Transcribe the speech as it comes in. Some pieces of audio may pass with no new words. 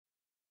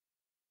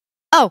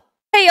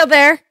Hey, yo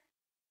there!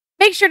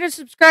 Make sure to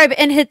subscribe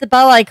and hit the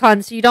bell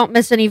icon so you don't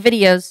miss any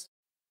videos.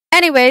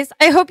 Anyways,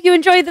 I hope you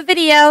enjoy the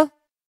video.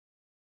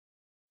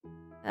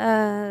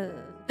 Okay.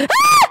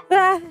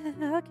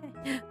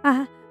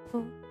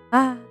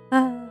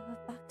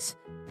 Fox.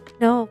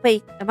 No,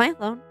 wait. Am I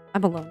alone?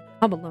 I'm alone.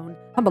 I'm alone.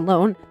 I'm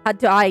alone.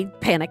 I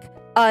panic.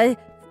 I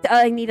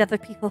need other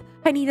people.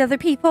 I need other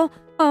people.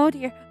 Oh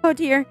dear. Oh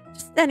dear.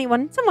 Just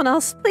anyone. Someone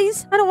else,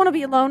 please. I don't want to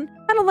be alone.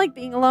 I don't like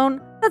being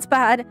alone. That's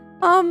bad.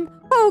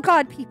 Oh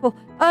God, people.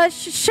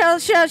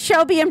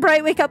 Shelby and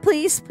Bright, wake up,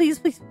 please. Please,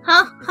 please.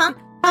 Huh?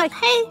 Hi.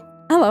 Hey.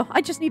 Hello.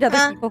 I just need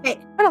other people. Hey.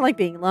 I don't like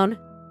being alone.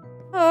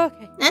 Oh,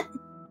 okay.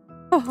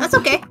 That's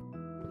okay.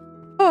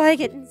 Oh, I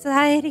get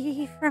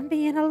anxiety from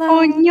being alone.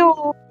 Oh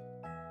no.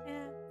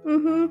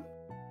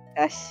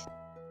 Yeah.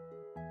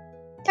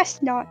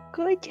 That's not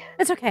good.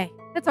 It's okay.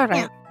 It's alright.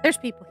 Yeah. There's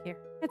people here.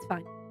 It's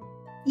fine.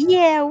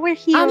 Yeah, we're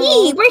here.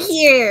 We're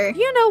here. Do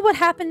you know what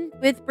happened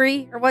with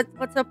Bree, or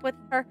what's up with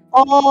her?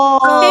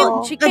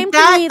 Oh. She came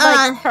to me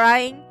like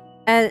crying,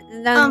 and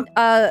then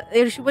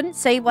she wouldn't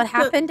say what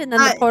happened, and then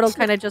the portal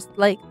kind of just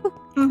like.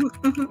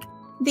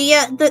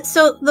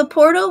 So the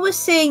portal was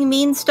saying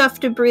mean stuff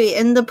to Bree,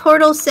 and the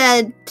portal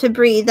said to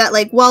Bree that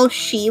like while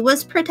she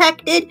was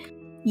protected,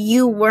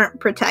 you weren't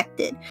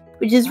protected,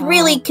 which is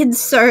really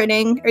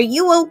concerning. Are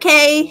you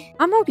okay?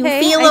 I'm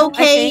okay. You feel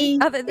okay?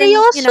 They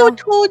also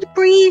told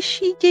Bree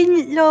she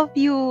didn't love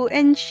you,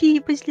 and she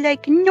was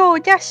like, "No,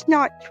 that's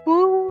not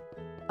true."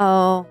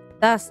 Oh,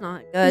 that's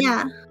not good.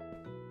 Yeah.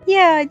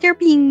 Yeah, they're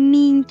being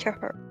mean to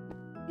her.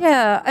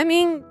 Yeah, I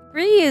mean,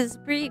 Bree is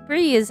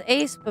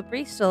ace, but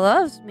Bree still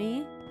loves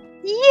me.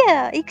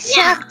 Yeah,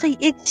 exactly.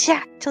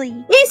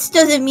 This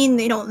doesn't mean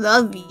they don't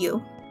love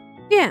you.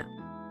 Yeah.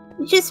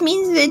 It just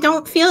means they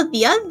don't feel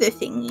the other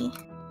thingy.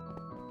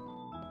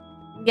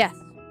 Yes.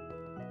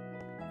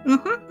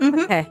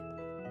 Okay.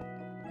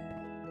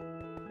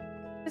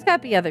 There's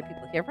gotta be other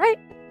people here, right?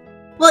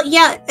 Well,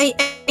 yeah,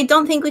 I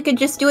don't think we could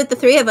just do it the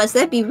three of us.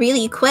 That'd be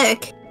really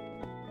quick.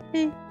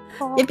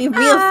 It'd be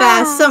real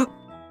fast.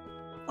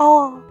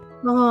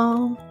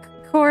 Oh.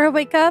 Cora,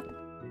 wake up.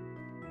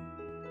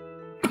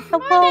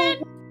 Hello.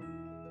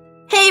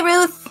 Hey,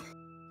 Ruth.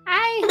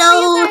 Hi.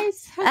 Hello. How are you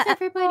guys? How's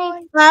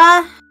everybody?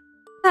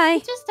 Hi.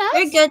 Just us?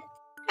 We're good.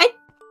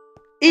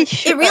 It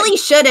really I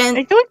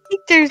shouldn't. don't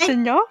think there's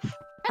enough.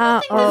 I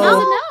don't think there's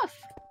enough.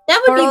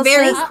 That would Coral be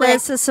very says quick.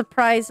 there's a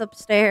surprise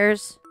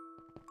upstairs.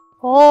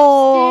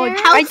 Oh,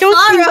 How I don't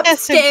far think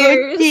that's a good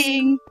upstairs?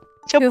 thing.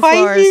 floors.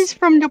 Surprises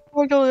from the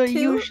portal are Two?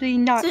 usually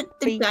not Is it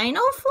the great. dino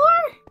floor?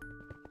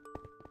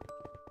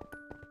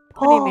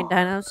 What do you mean,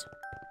 dinos?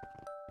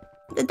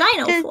 The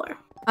dino The- floor.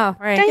 Oh,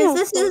 right. Dino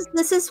Because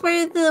this is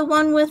where the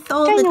one with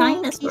all the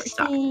dinosaurs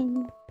are.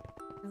 Kissing.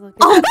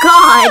 Oh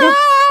God!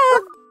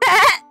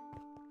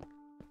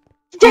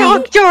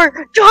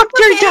 Doctor!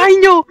 Dr. Okay.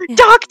 Dino!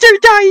 Dr.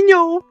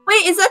 Dino!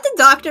 Wait, is that the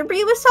doctor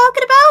Bree was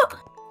talking about?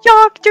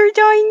 Dr.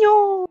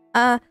 Dino!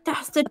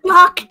 That's the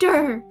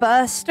doctor.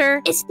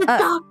 Buster, It's the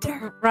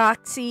doctor.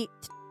 Roxy,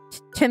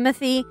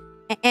 Timothy,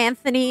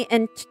 Anthony,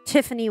 and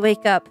Tiffany,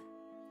 wake up.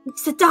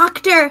 It's the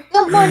doctor.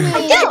 Good morning.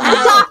 The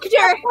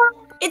doctor.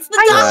 It's the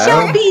I'm doctor.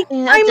 Shelby!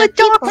 I'm a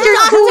doctor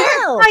The too!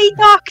 doctor. Hi,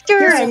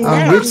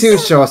 doctor! You two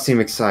sure seem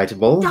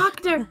excitable.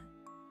 Doctor.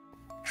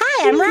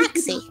 Hi, I'm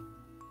Roxy.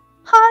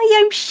 Hi,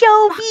 I'm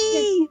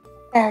Shelby!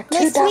 There are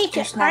two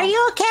doctors now. Are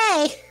you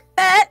okay?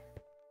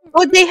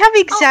 Oh, they have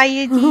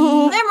anxiety.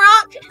 I'm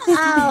Rock.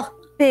 Oh,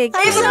 Big I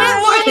have a sorry.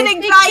 bit more than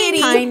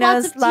anxiety.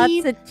 Dinos,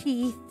 lots of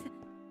teeth.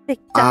 Big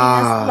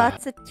dinos,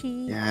 lots of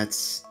teeth. Yeah,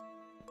 it's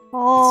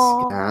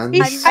Oh, scans.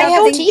 It's- I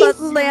have Nothing but teeth.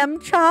 lamb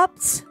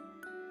chops.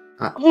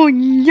 oh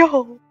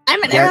no!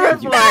 I'm an Yeah,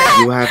 herbivore.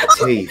 you have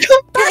teeth.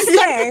 Buster.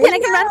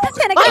 Panic and run, panic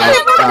and Oh, run,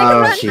 panic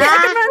and run, shit.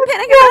 panic and run,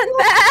 panic and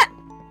run.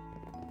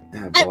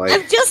 Oh boy,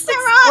 I'm just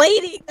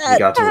explaining you that.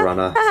 got to run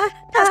her.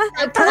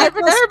 I'm an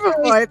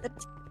herbivore.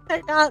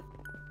 They're not.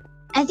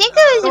 I think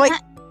it was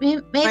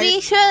Wait. maybe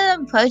you should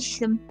have approached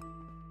them.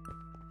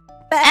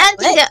 I don't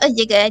think that was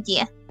a good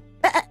idea.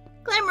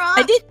 Glamrock.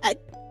 I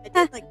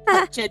did like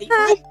touch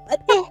anyone.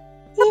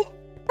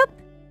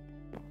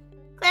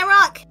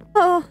 Glamrock.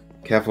 Oh,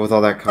 Careful with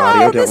all that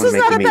cardio. this Don't is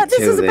want not to a make bad. me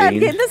This is a too bad lean.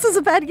 game. This is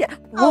a bad game.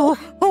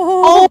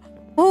 Oh.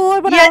 I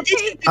want Yeah, out.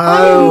 this is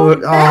Oh,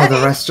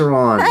 the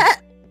restaurant.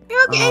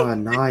 You're okay. Oh,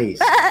 nice.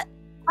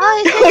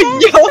 Oh, is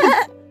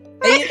oh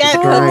no! You guys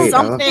Great, put I love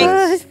something.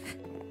 this.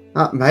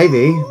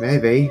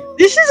 Maybe.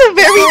 This is a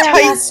very Yeah,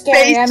 tight that's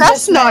scary. space. I'm That's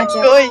just not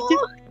magic. good.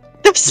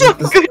 That's not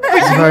good.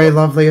 It's a very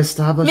lovely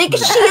establishment. Make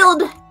a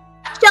shield.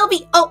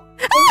 Shelby. Oh.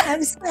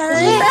 I'm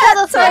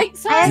sorry.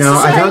 Sorry. No,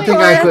 I don't think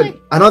I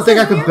could. I don't think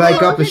I could Sorry.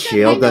 break up a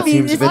shield. That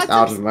seems a bit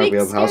out of my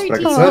wheelhouse, but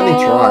I could certainly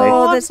try.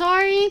 Oh, I'm this-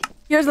 sorry.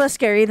 You're less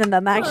scary than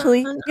them,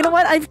 actually. You know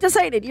what? I've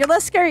decided. You're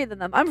less scary than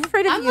them. I'm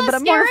afraid of I'm you, less but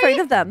I'm more scary? afraid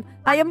of them.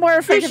 I am more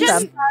afraid of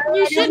them.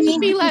 You shouldn't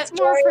be more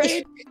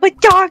afraid. But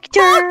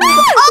doctor!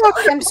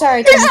 I'm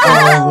sorry.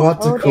 Oh,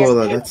 water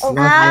cooler. That's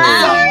lovely.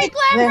 Sorry,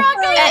 Glamrock.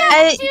 I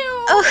I- got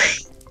you. Oh,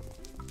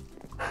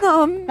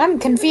 Oh, I'm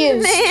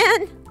confused.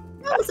 man.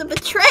 That was a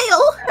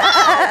betrayal.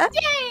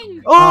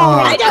 Dang! Oh,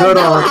 I I don't good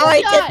know on. how I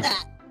did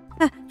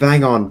that.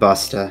 Bang on,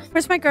 Buster.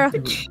 Where's my girl? Oh,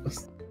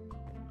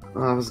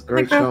 that was a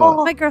great girl.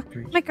 shot. My girl.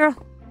 My girl.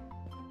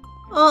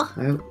 Oh,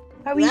 Oh,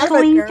 are we Love a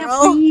going to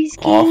girl. Bree's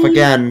off game?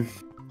 again.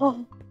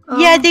 Oh.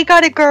 Yeah, they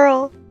got a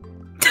girl.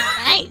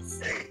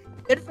 Nice.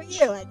 Good for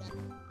you. I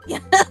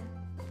guess.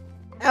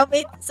 I don't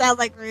mean to sound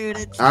like rude.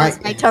 It's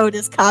just my tone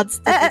is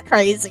constantly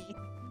crazy.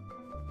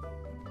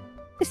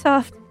 She's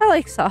soft. I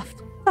like soft.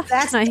 Soft's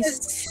That's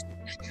nice.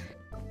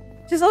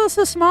 She's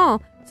also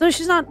small, so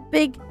she's not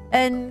big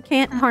and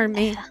can't harm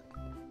me.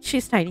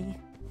 She's tiny.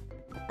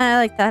 I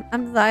like that.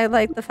 I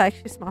like the fact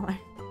she's smaller.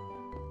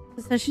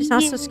 So she's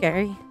not so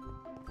scary.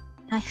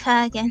 I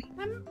fell again.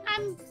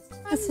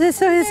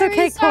 It's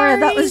okay, Cora.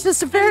 That was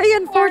just very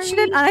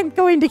unfortunate. I'm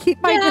going to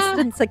keep my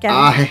distance again.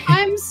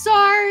 I'm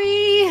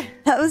sorry.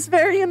 That was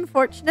very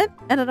unfortunate,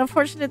 and an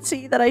unfortunate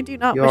sea that I do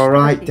not wish You're to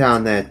right repeat.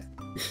 down there.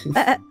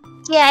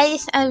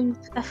 Yes, I'm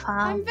a foul.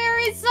 I'm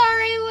very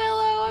sorry,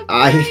 Willow. I'm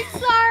I- very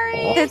sorry.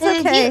 It's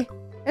okay.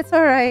 It's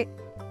alright.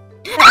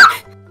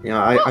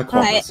 Yeah, I caught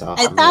myself.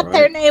 I I'm thought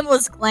their alright. name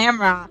was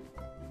Glamrock.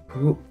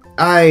 Ooh,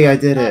 I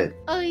did it.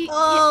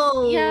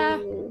 oh. Yeah.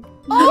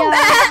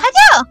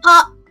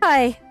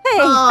 Hi. Hey,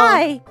 Oh.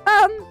 hi.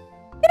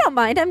 You don't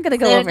mind. I'm gonna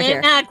go Their over name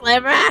here. not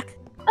Glamrock.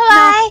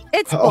 Bye.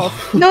 It's Oh.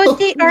 both. No,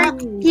 they are.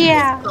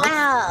 Yeah.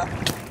 Wow.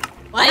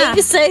 Why did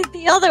you say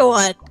the other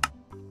one?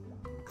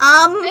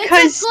 It's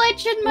Because a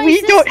glitch in my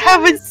we don't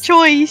have a systems.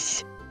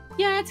 choice.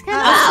 Yeah, it's kind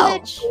Wow. of a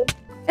glitch.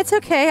 It's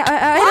okay.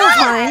 I don't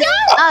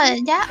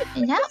mind. That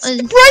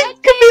was. Right,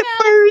 commit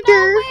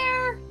murder.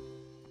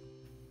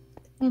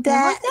 Nowhere.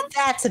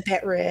 That's a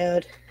bit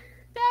rude.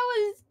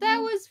 That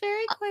was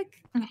very quick.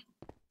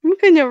 I'm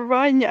gonna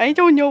run. I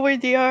don't know where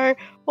they are.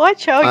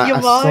 Watch out, I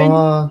Yvonne.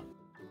 saw...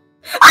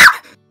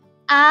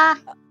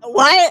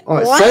 What?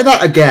 Oh, What? say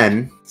that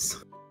again.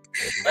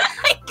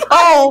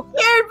 Oh,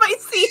 Scared by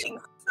seeing.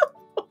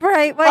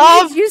 Right.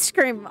 Why did you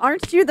scream?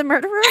 Aren't you the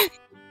murderer?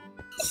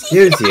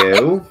 Excuse you.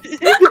 look,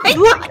 Did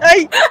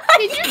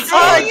you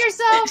tell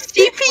yourself?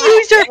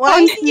 CPUs are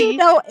Why do funky. you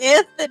know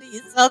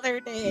Anthony's other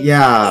name?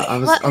 Yeah, I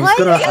was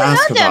gonna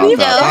ask about that.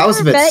 That was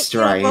a bit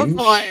strange.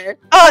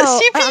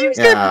 CPUs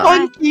Yeah. are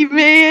funky,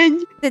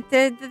 man.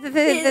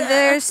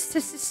 There's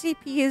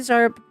CPUs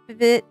are a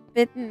bit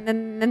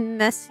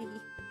messy.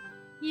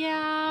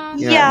 Yeah.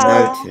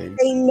 Yeah. Noted.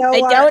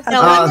 I don't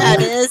know what that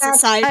is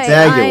aside from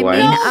There you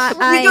went.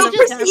 You don't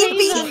just perceive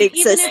me. amazing,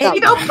 even if- You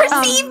don't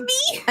perceive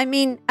me. I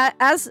mean,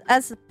 as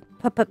a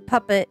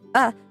puppet,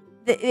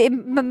 it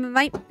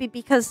might be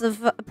because of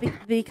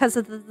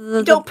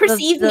the don't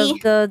perceive me.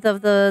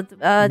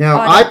 Now,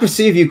 I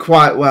perceive you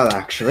quite well,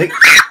 actually.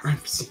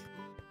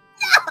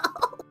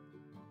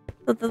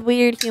 the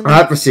weird human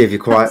I perceive you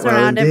quite comes well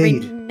around every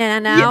indeed.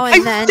 now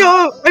and then.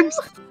 I'm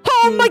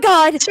Oh my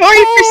god! sorry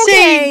for Okay.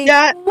 saying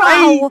that.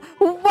 Wow,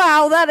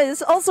 wow, that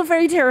is also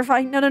very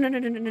terrifying. No,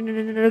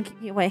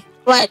 keep me away.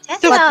 what?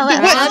 That's The, not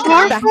the what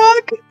what, Back.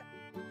 Dwarf?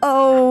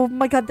 Oh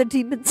my god, the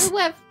demons. They're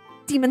wet,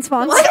 Demon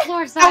spawns. wet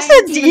floor That's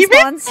signs. a demon?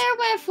 spawns. They're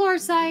wet floor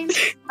signs.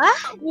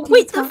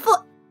 Wait, the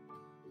fuck.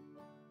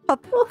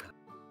 Up.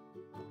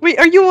 Wait,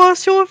 are you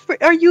also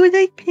are you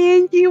like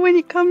Pandy when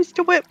it comes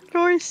to wet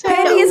floor sound?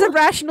 Pandy is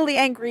irrationally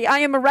angry. I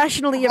am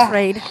irrationally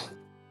afraid.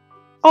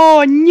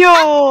 Oh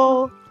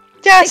no!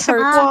 That's a They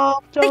hurt.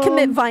 problem. They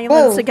commit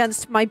violence Whoa.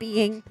 against my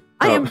being.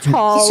 I Oh. am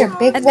tall, These are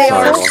big and they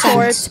are wet short,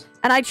 floors.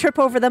 and I trip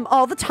over them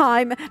all the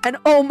time. And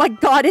oh my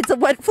god, it's a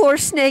wet floor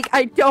snake.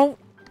 I don't.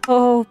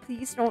 Oh,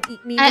 please don't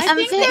eat me. I- I I'm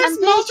think pretty- there's I'm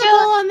pretty multiple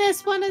sure- on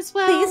this one as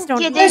well. Please don't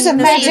Yeah, eat there's me, a Mr.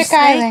 magic Snake.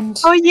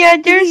 island. Oh yeah,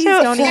 there's Please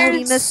don't eat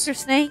me, there's Mr.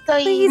 Snake. So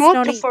you- Please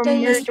don't eat multiple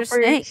me, Mr.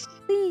 murderers. Snake.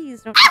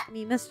 Please don't eat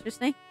me, Mr.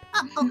 Snake.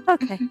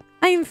 Okay,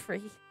 I am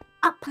free.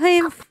 I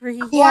am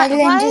free. Oh, Why,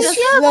 why is is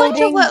there a bunch of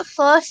floating? wet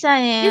floors on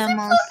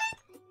animals?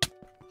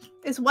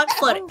 Is what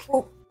flooding?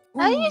 How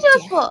do you do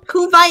what?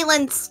 Who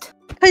violenced?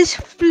 Because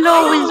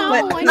flow is I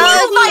wet. don't know, I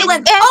floor. Oh,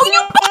 violence! Oh,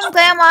 you and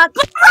Grandma.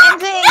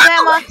 And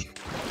Grandma.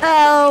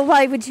 Oh,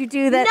 why would you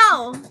do that?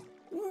 no,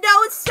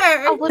 no,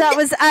 sir. Oh, That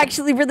was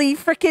actually really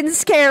freaking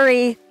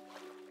scary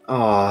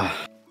Oh,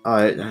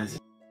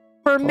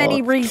 for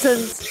many Oh.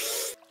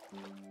 reasons.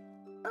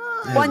 Uh,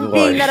 One Lord.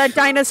 being that a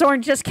dinosaur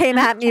just came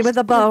at me with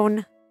a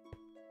bone.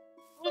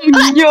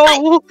 No.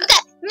 No.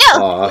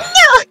 oh.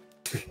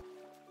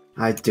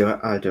 I do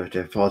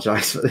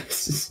apologize for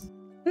this.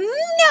 No.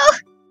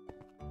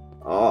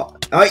 Oh,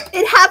 I,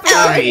 it happened.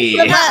 Aye.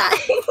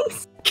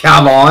 Sometimes.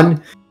 come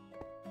on.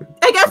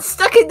 I got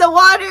stuck in the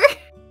water.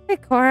 Hey,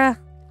 Cora.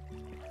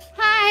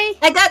 Hi.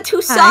 I got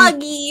too Hi.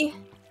 soggy.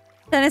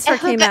 Dinosaur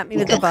came at me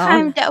with a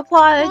bone. That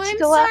water Oh, to I'm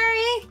go up.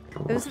 sorry.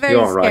 It was very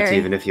You're alright, scary.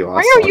 even if you are. Why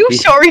are you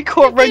sorry. sorry,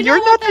 Cora? You You're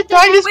know not what the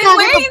that- dinosaur Wait,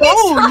 with where a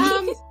are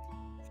bone. you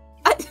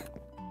talking?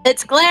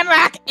 It's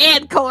Glamrock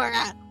and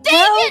Cora.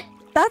 Well,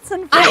 that's I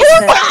unfortunate.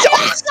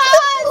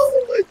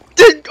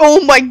 Oh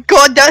my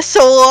god, that's a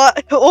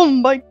lot. Oh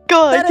my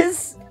god. That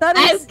is. I'm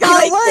You know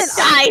going to what?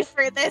 die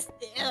for this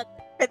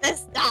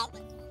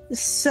knowledge.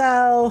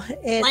 So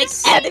Like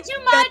it's any too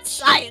good much.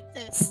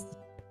 scientist.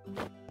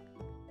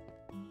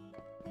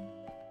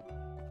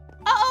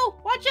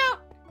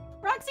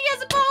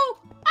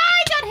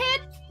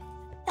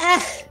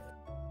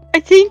 I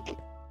think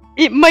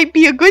it might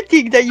be a good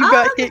thing that you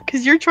got hit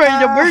because you're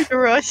trying to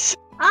murder us.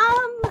 I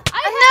Oh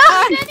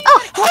no!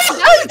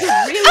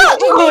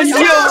 Oh no!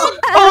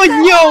 Oh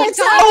no!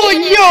 Oh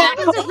no!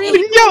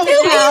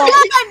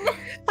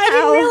 I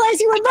didn't realize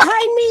you were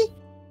behind me.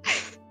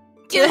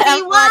 You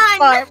have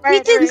one for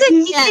You did good.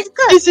 You did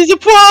good. This is a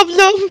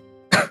problem.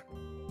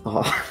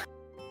 Oh.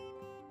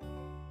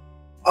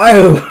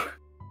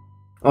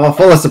 Oh,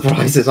 full of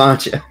surprises,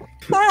 aren't you?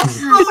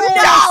 Oh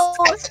no!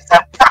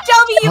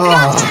 Shelby, you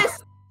got this!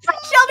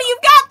 Shelby, you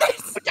got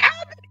this!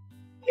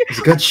 It's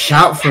a good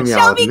shout from you,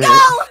 I'll Shelby, admit.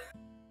 go!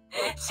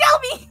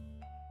 Shelby!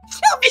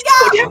 Shelby,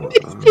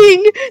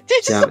 go!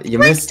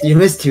 You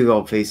missed 2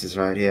 gold pieces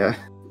right here.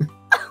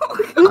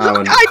 I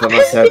wouldn't put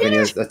myself in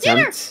his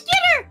attempt.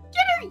 Get her!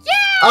 Yeah!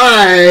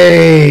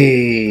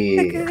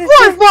 Aye!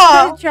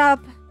 Good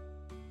job.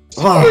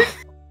 Oh,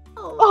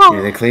 Oh,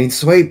 yeah, the clean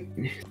sweep.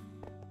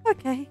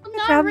 Okay. Good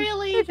Not job.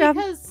 really, Good job.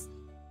 because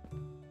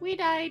we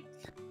died.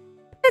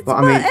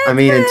 Well, I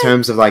mean, in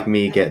terms of like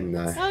me getting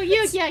there. Oh,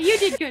 you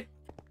did good.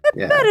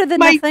 Yeah. Better than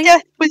my nothing.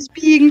 death was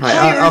being Hi,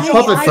 cheered. our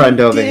puppet friend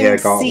over here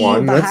got see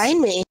one. You Let's-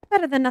 behind me.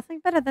 Better than nothing.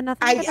 Better than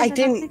nothing. better I than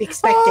didn't nothing.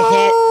 expect to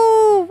hit.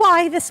 Oh,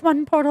 why this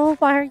one, Portal?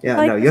 Why are you Yeah,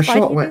 like no, this? your Why do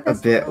shot you went do a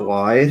this? bit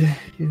wide.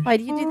 Why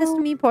do you do this to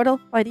me, Portal?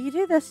 Why do you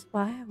do this?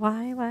 Why?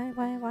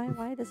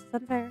 This is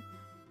unfair.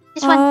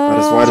 This one.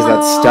 Why does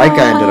that stake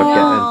I ended up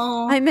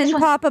getting? I'm in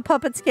Papa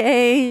Puppet's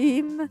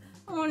game.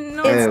 Oh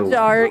no. It's Oh,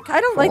 dark. I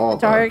don't like the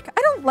Father. dark.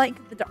 I don't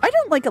like the dark. I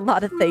don't like a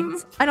lot of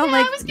things. I don't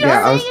like.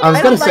 Yeah, I was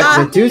I gonna don't say, like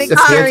there do big appear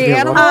to scary be a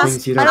lot of animals.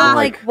 things you I don't don't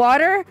like. like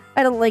water.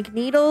 I don't like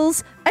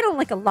needles. I don't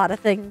like a lot of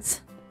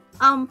things.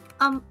 I'll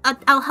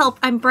help.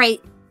 I'm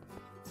bright.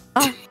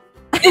 I'm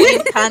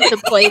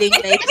contemplating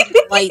making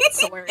light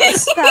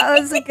swords. That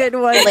was a good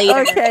one. Later.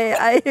 Okay,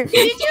 I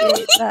appreciate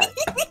you? that.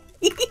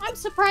 I'm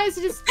surprised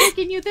it has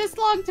taken you this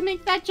long to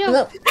make that joke.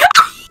 Look,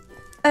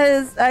 That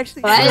is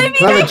actually. What? good.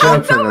 Clever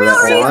joke from the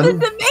little Reason one. to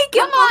make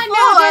Come it on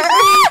now,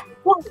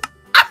 before.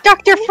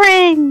 Dr.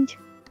 Friend.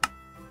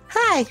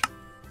 hi.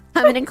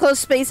 I'm in an enclosed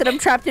space and I'm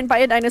trapped in by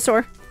a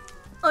dinosaur.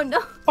 Oh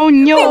no. Oh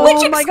no. Wait,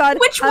 which Oh my god.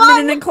 which I'm one?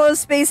 in an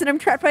enclosed space and I'm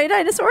trapped by a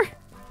dinosaur.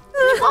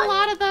 There's a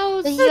lot of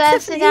those. Did you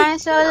ask the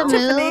dinosaur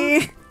to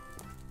move?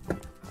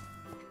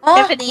 Tiffany.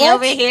 Tiffany,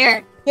 over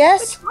here.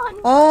 Yes? Which one?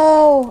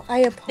 Oh,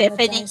 I Tiffany.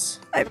 apologize.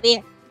 Over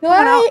here.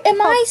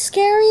 Am I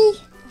scary?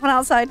 One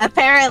outside.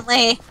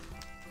 Apparently.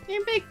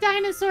 You're a big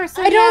dinosaur,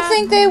 so I don't yeah.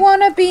 think they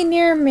want to be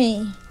near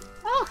me.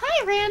 Oh,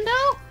 hi,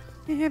 Rando.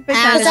 You're a big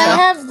Because dinosaur. I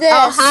have this.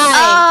 Oh,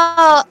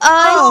 hi.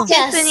 Oh,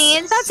 Yes. Tiffany,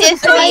 it's That's a I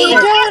Tiffany.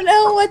 don't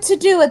know what to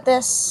do with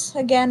this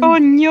again. Oh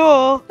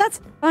no. That's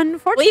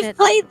unfortunate. We've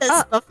played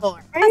this before.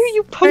 Why are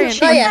you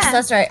punching? Oh yes,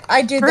 that's right.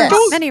 I do for this.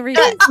 many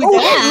reasons. Oh,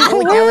 Yeah.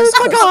 oh, that was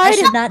Oh my close. I God.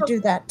 should not do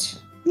that.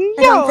 I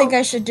No. don't think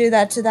I should do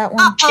that to that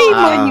one. Shame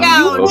on you.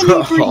 Down. You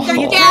wouldn't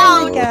breathe.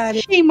 Down. Got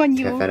it. Shame on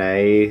you.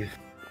 Tiffany.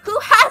 Who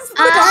has the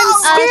I'm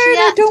dog? scared.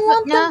 I don't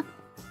want no. them.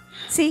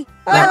 See, You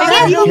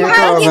can't go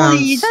around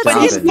That's that's but the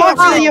he's stabbing. not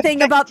really unfortunate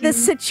thing about affecting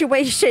this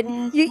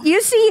situation.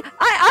 You see,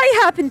 I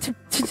happen to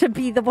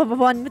be the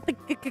one with the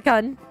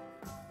gun.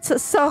 So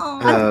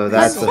Oh,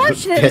 that's a bit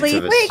unfortunately,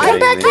 of a Wait, shame. come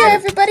back here,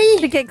 everybody.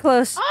 to get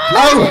close.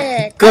 Oh,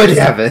 Magic. good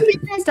heaven.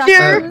 Stop.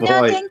 Here. Oh, No,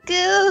 boy. thank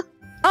you.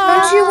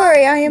 Don't you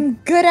worry, I am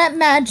good at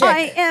magic.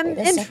 I am Wait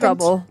a in second.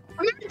 trouble.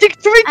 Magic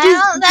trick I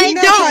don't like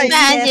is this die.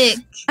 magic.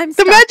 I'm The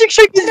stuck. magic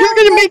trick is I you're don't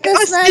gonna like make this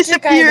us magic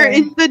disappear either.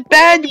 in the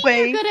bad You're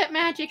way. good at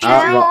magic. Uh, I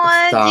don't well,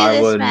 want to I do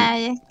this wouldn't.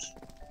 magic.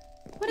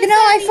 What You does know,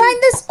 that I mean? find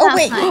this. Oh That's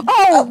wait. fine.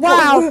 Oh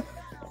wow! What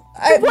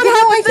I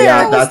think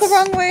Yeah, it was the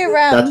that's- wrong way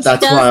around.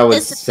 That's why I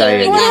was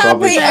saying. What you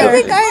probably Wait, I should.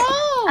 think Oh,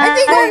 I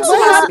think Uh, I'm what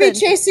supposed to be happened?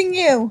 chasing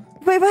you.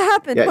 Wait, what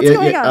happened? Yeah, What's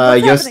going on?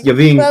 What's happening? you're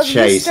being Well, you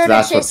chased. started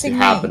That's what's chasing me.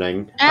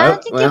 happening. I don't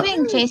Oh, think well, you're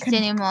being chased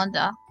anymore,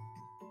 though.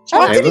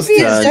 I'm Okay, let's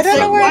confused. turn I don't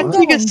know where I'm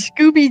Watching a going.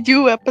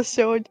 Scooby-Doo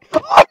episode.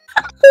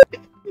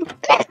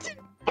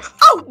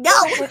 Oh no!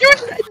 You're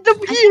the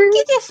I think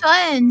you just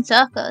run in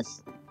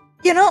circles.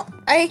 You know,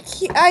 I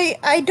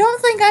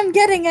don't think I'm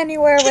getting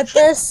anywhere with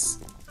this.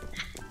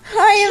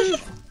 I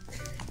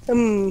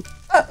Hmm.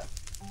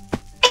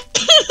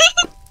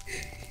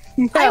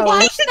 I No.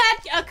 watched that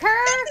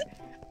occur.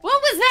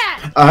 What was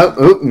that?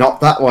 oh, not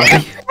that way.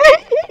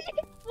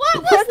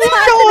 What was What's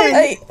that?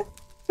 happening?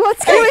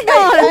 What's going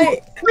on?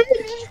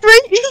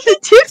 Straight into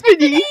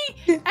Tiffany.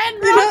 And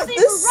You know, Roxy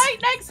this- were right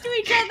next to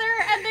each other,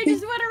 and they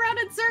just went around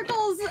in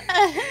circles.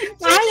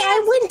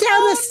 I went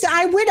down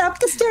I went up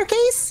the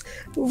staircase,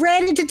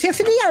 ran into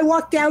Tiffany. I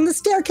walked down the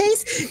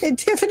staircase, and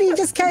Tiffany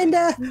just kind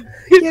of,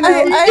 you know.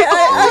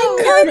 I'm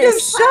kind of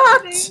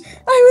shocked.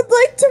 I would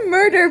like to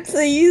murder,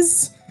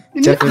 please.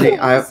 Tiffany,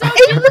 I. So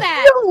do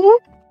that. No.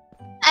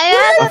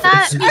 I rather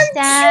not be I'm stabbed.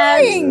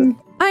 trying.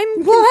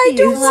 I'm Well, I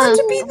don't confused. want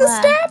to be the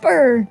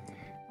stabber.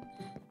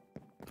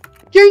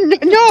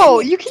 No,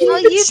 you can Well,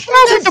 even you stab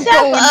can with a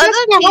stab bone. other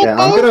That's not people. Yeah,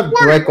 how I'm bones gonna work.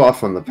 break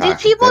off on the These pack.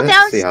 people See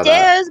how that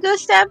downstairs go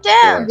stab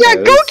down. Yeah,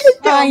 go goes.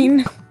 get them.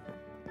 Fine.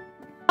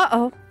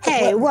 Uh-oh.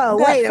 Hey, whoa,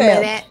 That wait a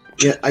failed. minute.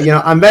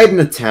 Yeah, I made an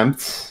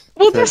attempt.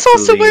 Well, to that's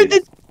also where leave.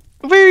 the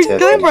Where Yeah,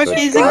 Glamrock good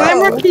is, and try.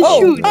 Glamrock can Oh.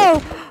 shoot.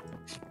 Oh,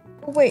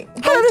 Wait,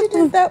 why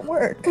didn't that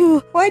work?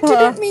 Why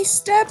didn't me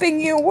stabbing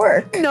you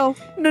work? no.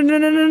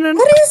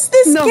 What is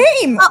this No.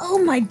 game?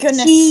 Oh my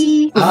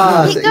goodness.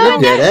 Ah, so you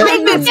did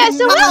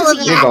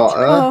it. You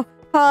got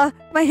her.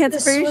 My hands are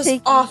This very was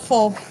shaky.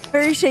 awful.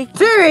 Very shaky.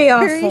 Very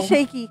awful. Very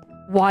shaky.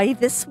 Why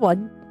this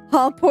one?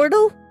 Huh,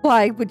 Portal?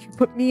 Why would you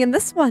put me in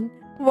this one?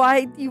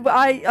 Why do you,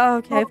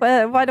 okay,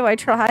 why do I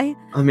try?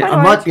 I mean, Why do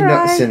I might be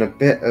try? noticing a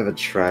bit of a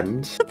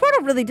trend. The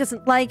Portal really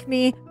doesn't like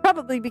me,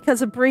 probably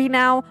because of Bree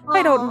now.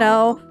 I don't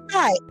know.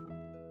 Hi.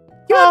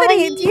 Do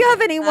you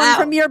have anyone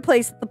from your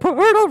place that the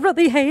Portal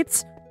really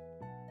hates?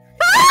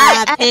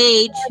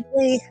 Paige.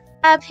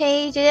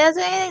 Paige. It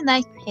doesn't really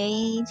like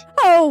Paige.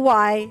 Oh,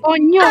 why? Oh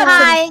no. That's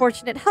Hi.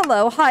 unfortunate.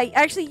 Hello, hi.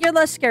 Actually, you're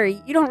less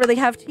scary. You don't really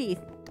have teeth.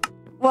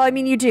 Well, I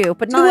mean, you do,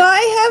 but Do not.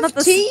 I have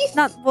not teeth?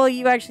 Well,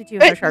 you actually do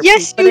have sharp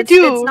yes, teeth, but you it's,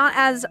 do. it's not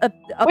as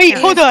Wait,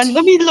 hold on.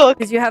 Let me look.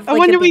 because you have I like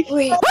wonder a big,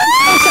 Wait.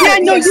 Yeah,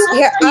 no, you have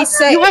Yeah, I'll teeth.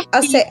 say. You have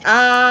I'll teeth. say.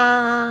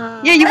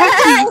 Yeah, you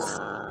have teeth.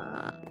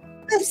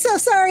 I'm so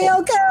sorry,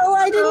 I'll go.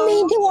 I didn't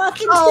mean to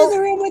walk into the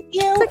room with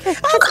you. okay.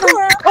 Oh,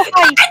 Cora. Oh,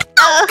 hi.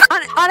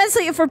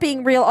 Honestly, if we're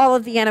being real, all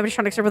of the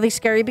animatronics are really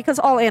scary because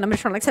all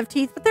animatronics have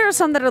teeth, but there are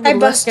some that are a Hi,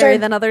 little less scary Buster.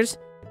 than others.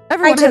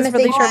 Everyone has Timothy.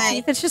 really sharp Hi.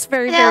 teeth. It's just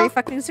very, Hello. very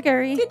fucking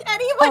scary. Did All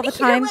anyone the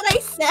hear time. what I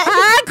said?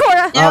 Ah,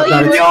 Cora! No, Oh, you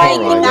that's were Cora,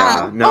 breaking yeah.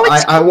 down. No, Oh,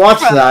 it's I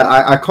watched Cora. that.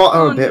 I caught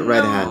her a Oh, bit no.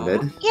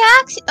 red-handed. Yeah,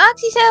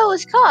 Oxy said it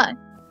was caught.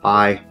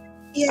 Hi.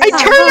 I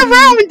turn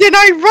around and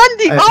I run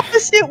the I-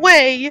 opposite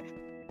way.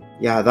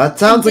 Yeah, that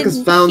sounds like a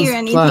didn't Found's hear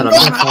anything plan. I'm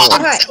from gonna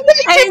follow. Hi.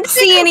 I didn't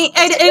see any.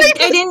 I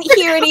didn't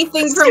hear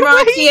anything from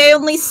Roxy. I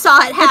only saw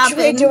it Which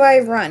way happen, do I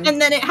run? and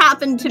then it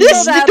happened to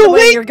This- me. Go the the way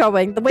way- you're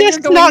going. The way Yes,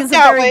 you're going not is a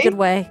that very way. good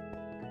way.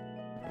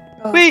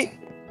 Oh, Wait.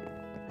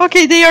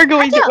 Okay, they are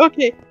going there.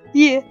 Okay.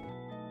 Yeah.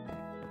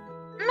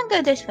 I'm gonna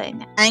go this way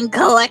now. I'm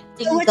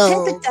collecting What type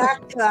gold of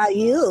doctor are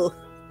you?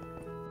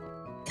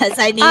 because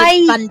I need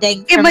I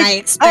funding for am my a-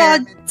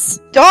 experiments.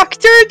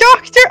 Doctor,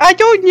 I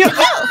don't know.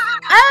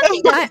 I don't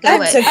think that's a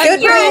good That's a way.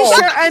 good You're roll.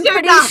 sure- I'm You're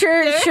pretty not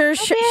sure there.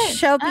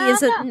 Shelby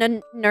is a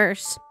I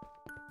nurse.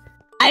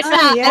 I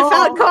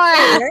found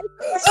Cora.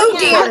 Oh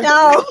dear.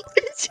 No.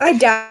 I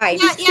died.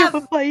 Yeah.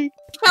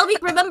 Shelby,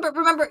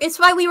 remember, it's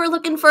why we were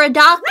looking for a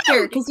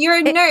doctor, because you're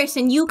a nurse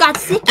and you got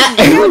sick. And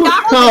you're a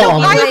doctor. Oh,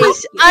 Why my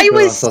was- I Oh,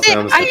 I was thought sick.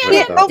 that was I the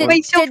can't first help one.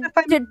 myself if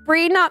I'm. Did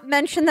Bree not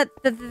mention that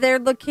their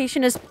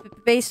location is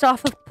based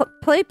off of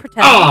play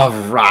pretend? Oh,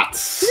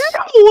 rats.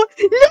 No,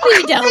 We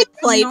don't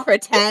play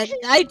pretend.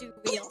 I do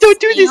real. Don't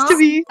do this to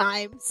me.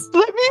 Times.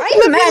 Let me. I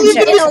let me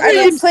imagine. live I in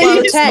don't play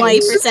the pretend.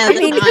 20% I of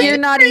the mean, time. you're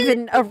not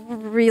even a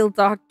real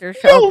doctor,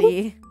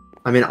 Shelby.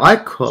 I mean, I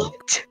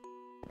cooked.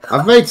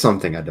 I've made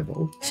something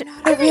edible. They're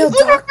not a real I'm a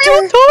real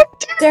doctor.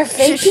 doctor. They're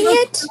faking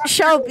it. Thing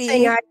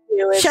Shelby, I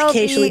do is Shelby,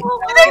 occasionally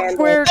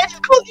we're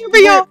Medical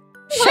area.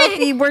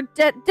 Shelby, we're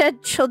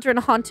dead children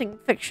haunting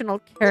fictional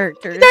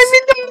characters. I'm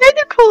in the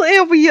medical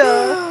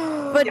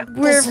area. But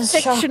we're This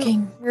is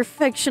shocking. we're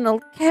fictional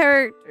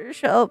characters,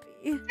 Shelby.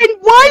 And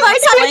why I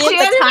is got Play a the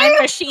janitor? time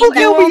machine. Oh,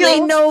 that You we only plays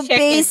know chickens.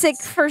 basic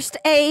first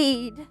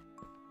aid.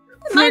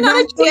 Am I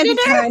not a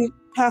janitor? time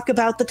talk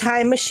about the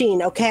time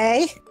machine,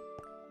 okay?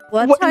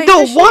 What What- time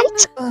no, machine?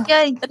 what?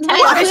 Yeah, The we time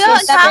don't machine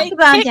talk that made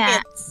about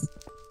that. chickens.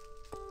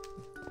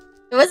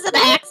 It was an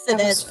That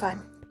accident. was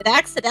fun. It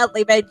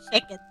accidentally made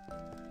chickens.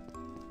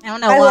 I don't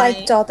know I why.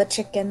 liked all the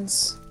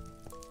chickens.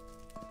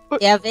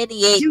 Yeah,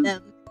 Vinny ate You-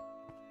 them.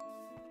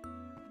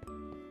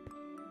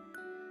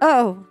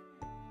 Oh,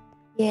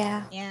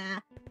 Yeah, Yeah,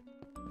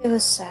 it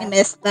was I sad.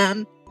 missed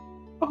them.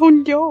 Oh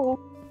no.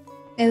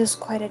 It was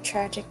quite a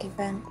tragic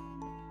event.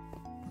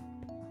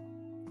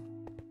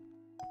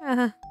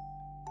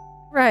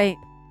 right.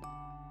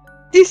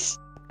 This.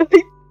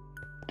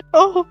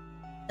 Oh.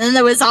 And then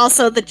there was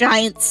also the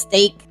giant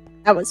steak.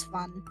 That was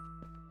fun.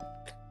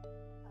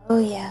 Oh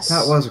yes.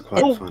 That was a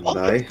quite Oh, fun what?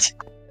 day.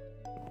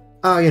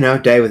 Oh, you know,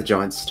 day with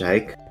giant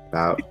steak.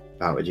 About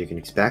what you can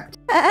expect.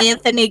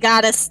 Anthony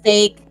got a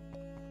steak.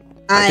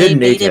 I didn't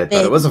made eat it, but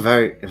big. it was a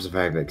very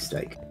big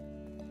steak.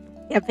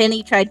 Yeah,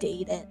 Vinny tried to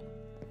eat it.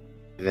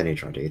 Vinny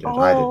tried to eat it.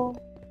 I didn't. Oh.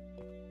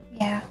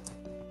 Yeah.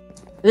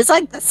 It was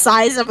like the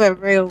size of a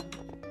room.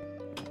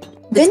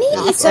 Vinny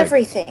not eats like-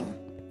 everything.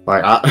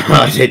 Like,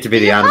 I'd hate to be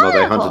the animal they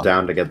Yeah. hunted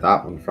down to get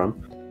that one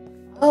from.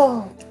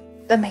 Oh,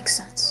 that makes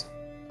sense.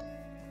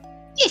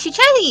 Yeah, she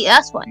tried to eat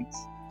us once.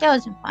 That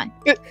wasn't fun.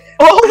 Oh.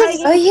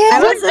 Oh yeah,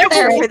 I wasn't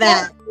there for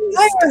that.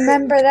 I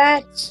remember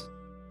that.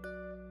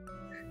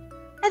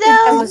 Hello.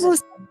 That It was was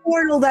the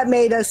portal that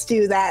made us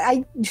do that.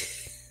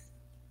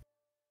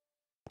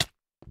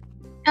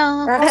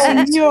 Oh, Roxy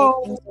eats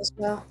no. things as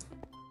well.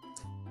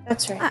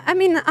 That's right. I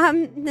mean,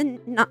 I'm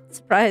not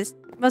surprised.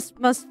 A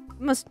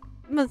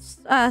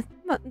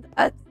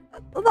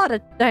lot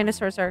of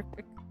dinosaurs are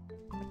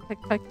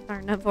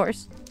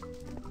carnivores.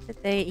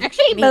 That they eat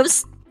Actually,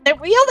 meat.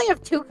 we only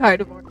have 2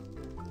 carnivores.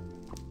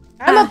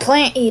 I'm a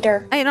plant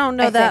eater. I don't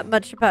know I that think.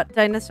 much about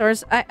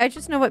dinosaurs. I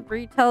just know what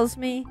Bree tells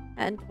me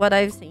and what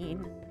I've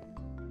seen.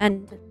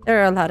 And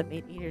there are a lot of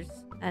meat eaters.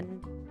 And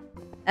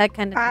That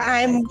kind of.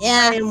 I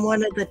am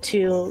one of the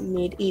two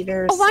meat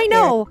eaters. Oh, I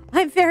know.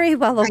 I'm very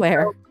well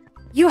aware.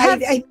 You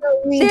have I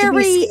don't mean to be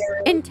very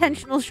scary.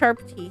 intentional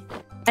sharp teeth,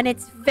 and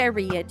it's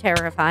very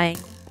terrifying.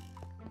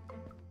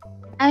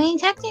 I mean,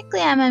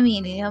 technically, I'm a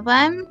meat eater, but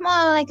I'm more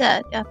like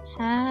a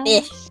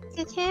Fish.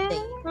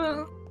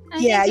 pescatarian.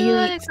 Yeah, you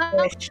what eat it's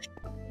called. fish.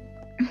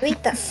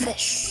 Eat the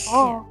fish.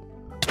 Oh.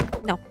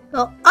 No.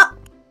 Oh,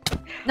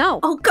 No.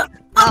 oh God.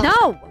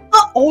 No.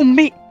 Oh,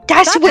 mate.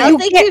 That's Stop what it. you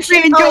think get, you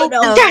should Rando.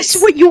 know That's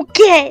this. what you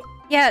get.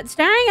 Yeah,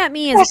 staring at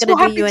me That's isn't what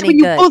going to do you happens any when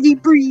you good. bully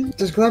Bree.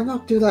 Does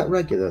Glamlock do that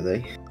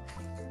regularly?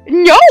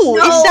 No, No.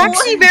 it's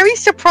actually very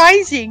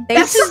surprising. They,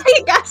 That's why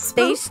you got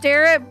they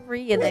stare at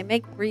Bree and they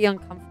make Bree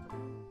uncomfortable.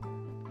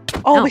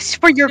 Oh, No. it's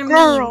for your You're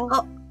girl. mean.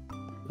 Oh,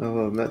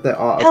 Oh, they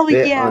are a Hell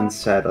bit yeah.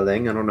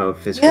 unsettling. I don't know if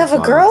physical You have a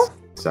violence girl?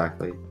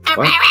 exactly.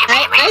 What?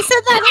 I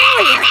said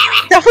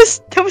that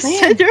That was Man.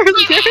 said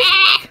earlier.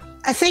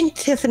 I think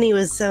Tiffany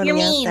was zoning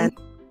You're out mean. then.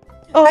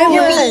 Oh, I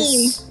You're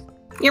was.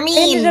 You're I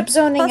mean. ended up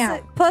zoning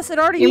out. Plus, it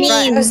already You're mean.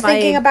 threatened I was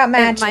thinking about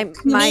magic.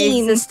 my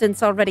Mean.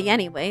 existence already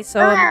anyway. So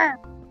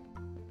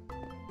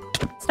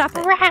stop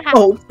it.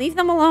 Oh, Leave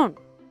them alone.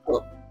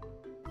 Oh.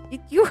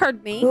 You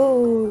heard me.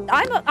 Ooh,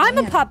 I'm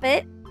a man.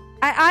 puppet.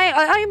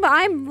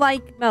 I'm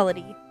like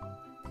Melody,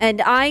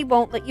 and I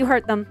won't let you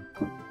hurt them.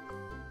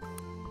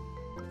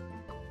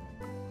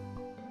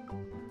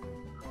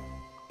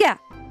 Yeah,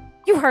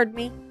 you heard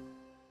me.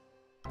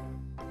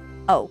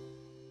 Oh,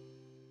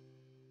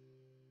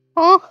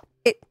 Oh,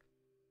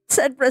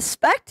 said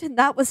respect, and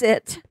that was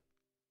it.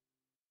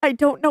 I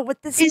don't know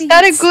what this means. is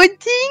that a good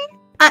thing?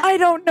 I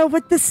don't know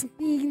what this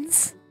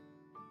means.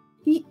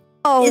 Y-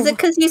 Oh, is it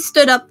because you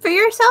stood up for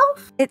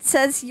yourself? it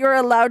says you're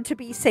allowed to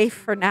be safe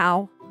for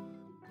now.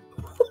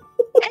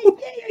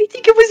 I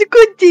think it was a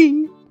good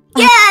thing.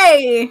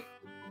 Yay!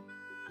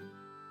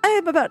 I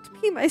am about to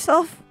pee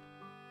myself.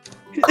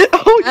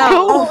 Oh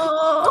no.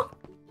 Oh.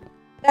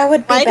 That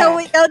would be Why bad. don't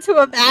we go to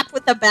a map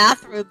with a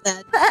bathroom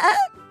then?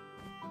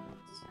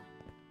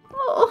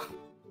 Oh.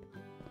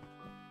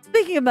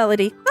 Speaking of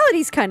Melody,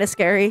 Melody's kind of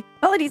scary.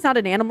 Melody's not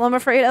an animal I'm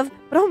afraid of,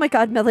 but oh my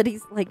god,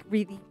 Melody's like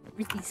really,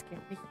 really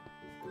scary.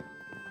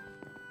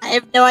 I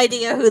have no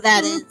idea who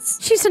that is.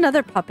 She's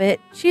another puppet.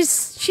 She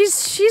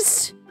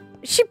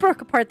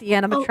broke apart the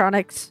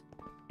animatronics.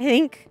 I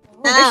think.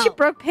 Or she Oh.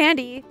 broke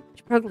Pandy.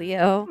 She broke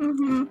Leo.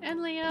 Mhm.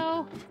 And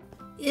Leo.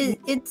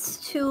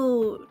 It's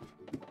too.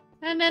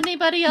 And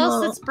anybody else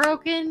Well- that's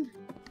broken.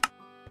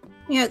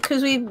 Yeah,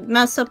 because we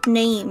mess up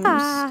names.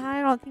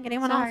 I don't think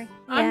anyone Sorry. else.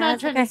 I'm Yeah, not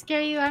it's trying okay. to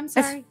scare you. I'm It's,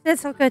 sorry.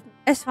 it's all good.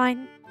 It's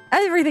fine.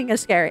 Everything is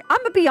scary. I'm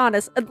gonna be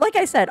honest. Like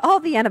I said, all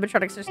the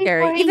animatronics are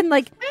scary. fine. Even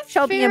like That's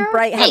Shelby and fair.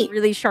 Bright Hey. have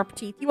really sharp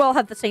teeth. You all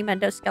have the same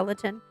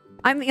endoskeleton.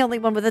 I'm the only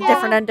one with a Yeah.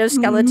 different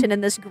endoskeleton in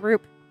this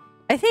group.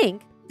 I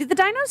think. Do the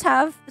dinos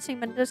have the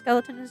same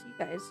endoskeleton as you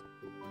guys?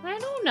 I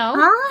don't know.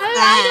 Huh?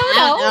 I don't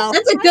know.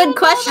 That's a I good don't know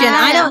question.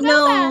 that. I don't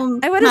know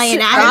I would my assume.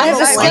 anatomy. have a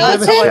that well.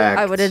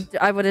 skeleton?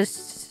 I would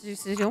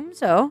assume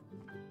so.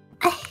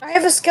 I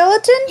have a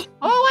skeleton?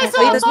 Oh, I I saw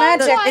thought it a was bug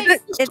magic.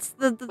 twice. It's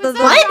the Was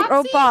that Roxy?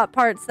 robot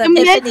parts that The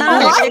make Meg- it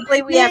Technically, fly.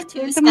 technically, we have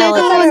two The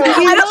skeletons.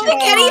 Meg- I don't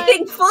think Oh,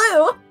 anything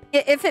flew.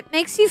 If it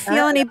makes you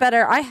feel any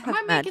better, I have Am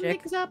I making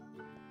magic. things up?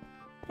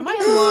 Am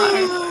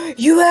I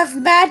You have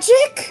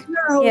magic?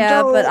 No,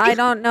 Yeah, don't. but I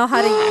don't know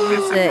how to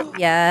use it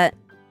yet.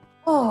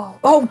 Don't.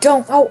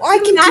 Oh, I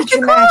can teach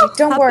you magic.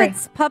 Don't worry.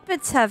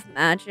 Puppets have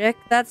magic.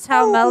 That's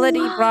how Melody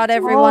brought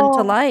everyone to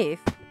Oh. life.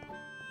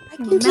 I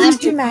can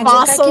teach you magic. I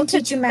Fossil can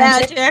teach you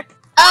magic.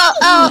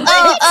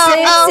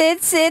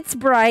 It's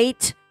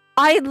Bright.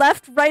 I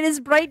left right as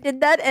Bright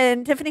did that,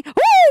 and Tiffany. Oh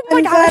my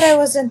I'm glad I gosh!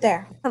 wasn't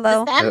there.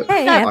 Hello. That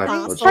Hey, that Anthony.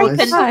 fossil Right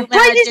can do Hi.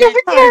 Right is magic. over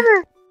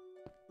there.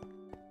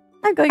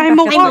 I'm going I'm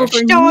a back. I'm over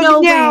watchdog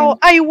nowhere. now.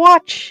 I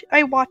watch.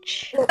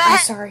 Oh, I'm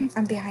sorry.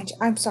 I'm behind you.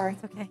 I'm sorry.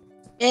 It's okay. I-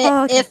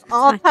 Okay, If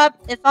all fine.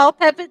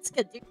 puppets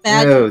could do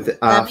magic, No,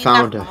 that means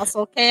found a her.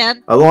 fossil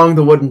can. Along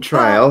the wooden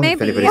trail, if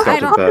maybe. anybody's I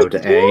got a bow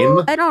to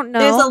aim. I don't know.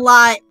 There's a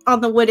lot on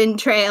the wooden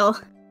trail.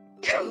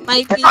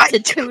 Might need to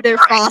tutor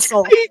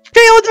fossil. I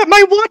failed at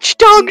my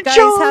watchdog You guys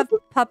job. have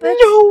puppets?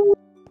 No.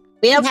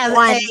 We have have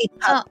one. a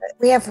puppet.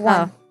 We have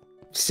one.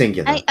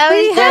 Singular. I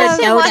We was gonna have-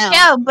 say No, watch no.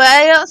 out, but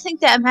I don't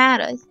think that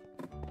matters.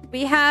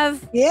 We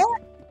have Yeah.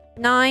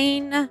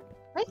 9.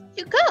 Where did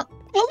you go?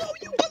 Follow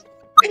you.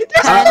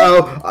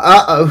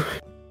 Uh-oh.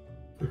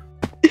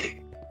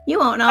 You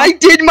won't know. I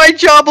did my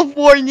job of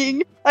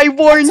warning. I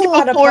warned That's a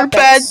lot of before bad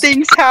puppets.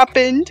 things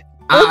happened.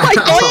 Oh my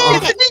god, Uh-oh.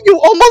 Tiffany, you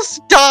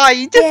almost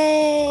died.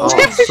 Yay!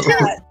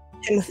 Oh.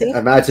 Timothy.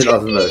 Imagine You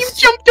almost.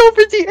 jumped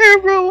over the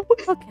arrow.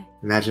 Okay.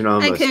 Imagine I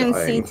almost couldn't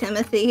dying. see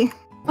Timothy.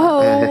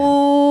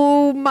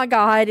 Oh my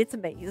god, it's a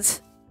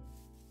maze.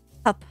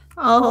 Up.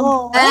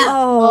 Oh.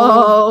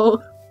 Oh.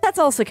 Oh. That's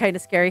also kind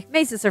of scary.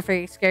 Mazes are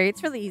very scary.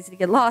 It's really easy to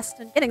get lost,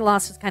 and getting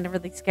lost is kind of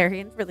really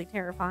scary and really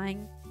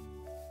terrifying.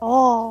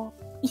 Oh.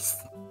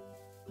 Yes.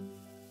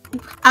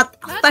 Not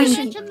to find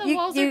mention the You-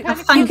 walls you- are kind of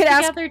You close could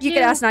ask. together, You could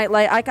too. ask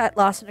Nightlight. I got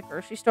lost in a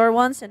grocery store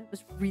once, and it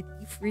was really,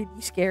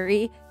 really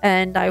scary.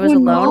 And I was Oh,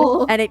 alone,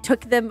 no. and it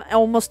took them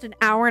almost an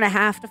hour and a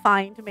half to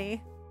find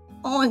me.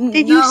 Oh no.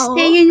 Did you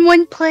stay in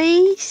one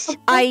place?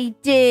 I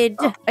did.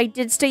 I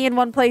did stay in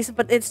one place,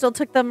 but it still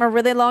took them a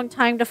really long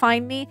time to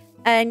find me.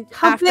 And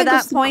How after big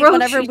was that the point,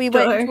 whenever grocery we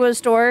went store? into a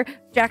store,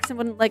 Jackson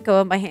wouldn't let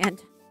go of my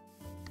hand.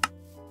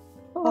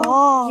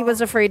 Oh. He was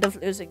afraid of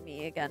losing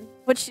me again,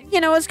 which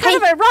is kind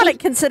of ironic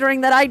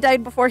considering that I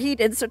died before he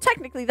did. So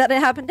technically, that had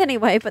happened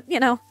anyway. But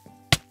oh,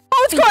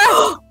 it's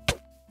Cora!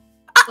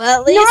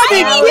 Well, at least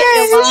I now didn't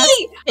you even lost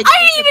see! and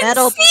I use didn't the even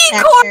metal see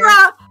detector.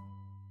 Cora!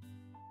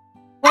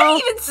 Well, I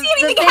didn't even see the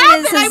anything thing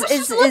happen! I is, was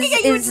just looking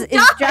at you and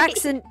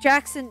dying.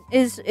 Jackson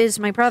is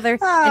my brother,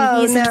 Oh,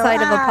 and he's no. inside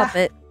of a Ah.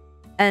 puppet,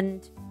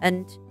 and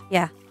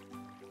yeah.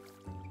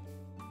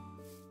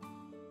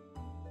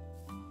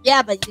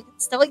 Yeah, but you can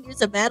still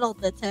use a metal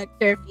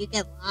detector if you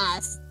get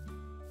lost.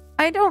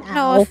 I don't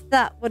know Ow. if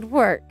that would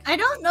work. I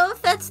don't know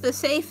if that's the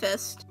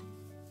safest.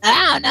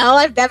 I don't know.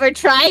 I've never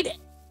tried it.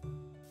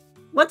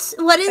 What is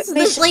We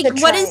the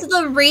should what try is it.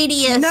 the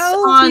radius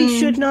No, on we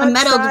should not a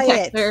metal try it.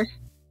 detector?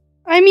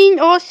 I mean,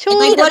 also,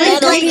 Like, what is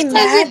Nyx like Green has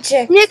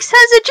magic. Nyx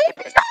has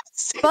a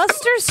GPS.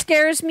 Buster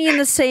scares me in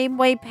the same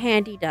way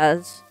Pandy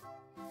does.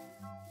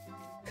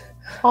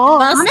 Oh,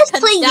 Must Honestly,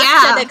 conduct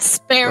yeah. an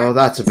experiment. Oh,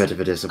 that's a bit of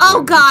a disappointment.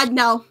 Oh God,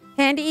 no!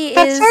 Pandy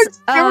that is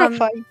sounds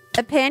terrifying.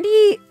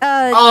 Pandy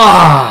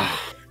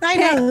Ah! I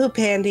know who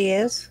Pandy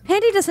is.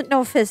 Pandy doesn't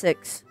know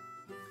physics.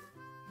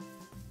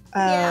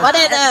 Yeah. What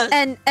are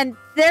those? And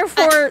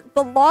therefore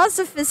the laws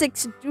of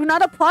physics do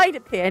not apply to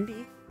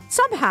Pandy.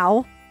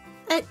 Somehow.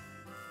 Uh,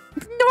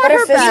 Nor What are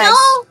her physics? bag.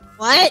 No,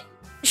 What?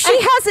 She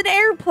has an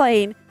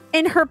airplane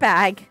in her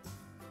bag.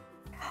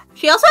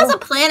 she also has a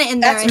planet in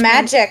there. I That's think.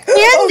 magic.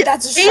 Oh,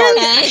 that's a shark.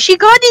 Okay. She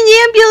got an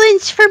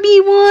ambulance for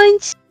me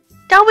once.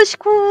 That was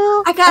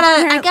cool. I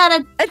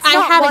gotta. It's I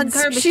not had a once.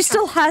 garbage She truck.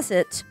 still has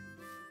it.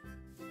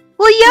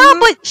 Well, yeah, Mhm.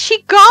 but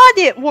she got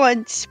it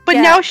once. But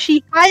Yeah. now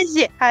she has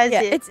it.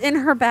 Yeah, it's in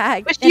her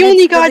bag. But and she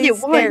only it's got really it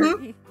once.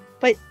 scary.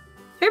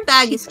 Her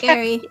bag She is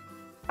scary.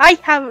 I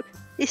have.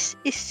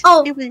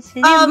 Oh, it was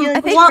an I ambulance.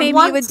 I think Once- maybe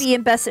it would be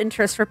in best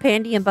interest for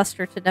Pandy and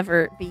Buster to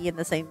never be in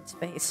the same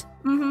space.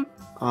 hmm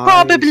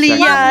Probably,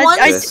 yeah.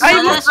 Once-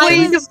 I'm once-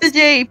 afraid I of the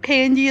day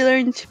Pandy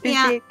learns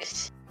Yeah.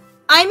 physics.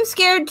 I'm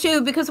scared too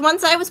because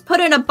once I was put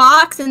in a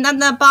box and then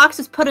that box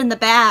was put in the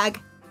bag.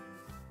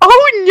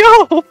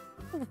 Oh no!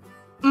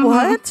 Mhm.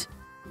 What?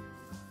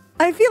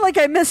 I feel like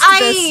I missed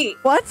this. I-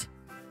 What?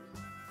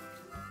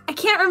 I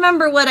can't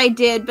remember what I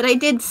did, but I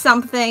did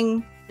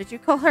something. Did you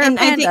call her a And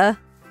I think- panda?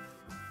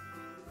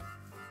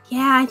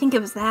 Yeah, I think it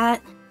was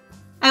that.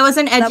 I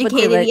wasn't That would do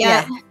educated it,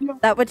 yet.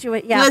 That would do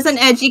it, I yeah. wasn't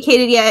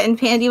educated yet, and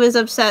Pandy was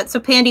upset. So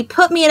Pandy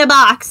put me in a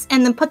box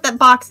and then put that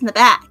box in the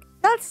bag.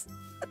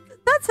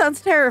 That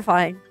sounds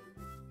terrifying.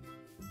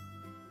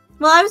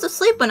 Well, I was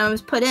asleep when I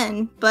was put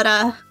in, but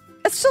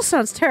It still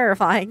sounds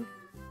terrifying.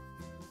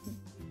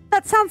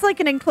 That sounds like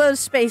an enclosed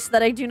space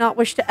that I do not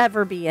wish to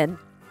ever be in.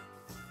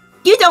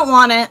 you don't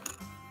want it.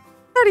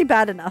 Already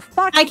bad enough.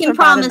 Boxes I are can bad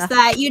promise enough.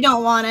 that you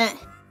don't want it.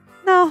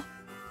 No.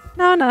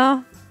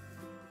 No.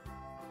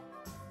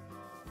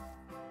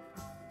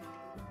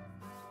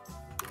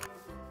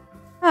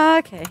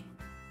 Okay.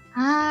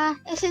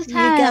 This is You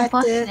kind of got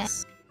unfortunate.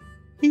 this.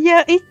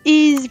 Yeah, it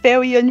is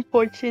very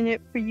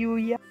unfortunate for you,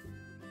 yeah.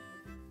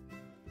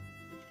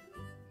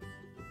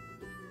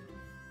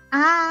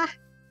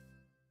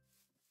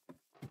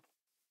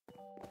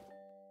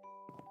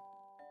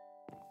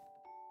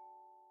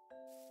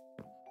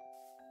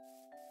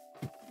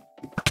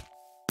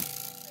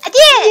 I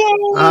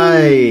did!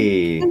 Aye.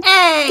 Hey! Good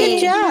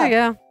There we job.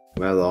 go.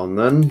 Well on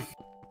then.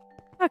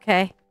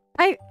 Okay.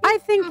 I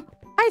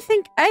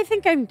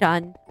think I'm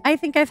done. I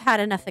think I've had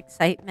enough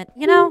excitement.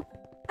 You know?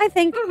 I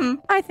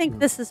think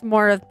this is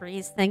more of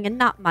Bree's thing and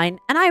not mine.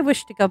 And I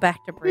wish to go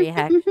back to Bree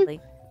actually.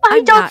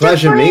 I'm not-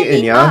 Pleasure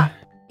meeting ya.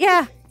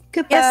 Yeah.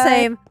 Goodbye. Yes,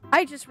 same.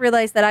 I just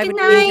realized that I Good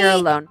would be in here night.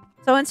 alone.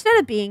 So instead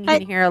of being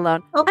in here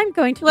alone, Oh, I'm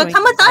going to Well, join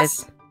come you with guys.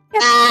 us.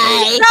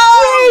 Bye.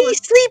 Yay!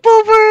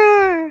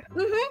 Sleepover!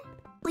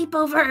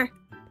 Sleepover.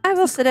 I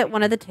will sit at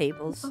one of the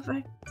tables.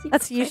 Sleepover.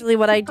 That's Sleepover. usually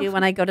what I do Sleepover.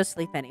 when I go to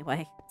sleep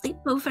anyway.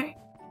 Sleepover.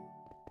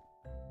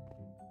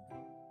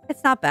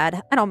 It's not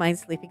bad. I don't mind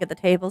sleeping at the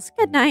tables.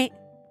 Good night.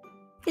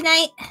 Good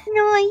night.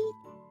 Night.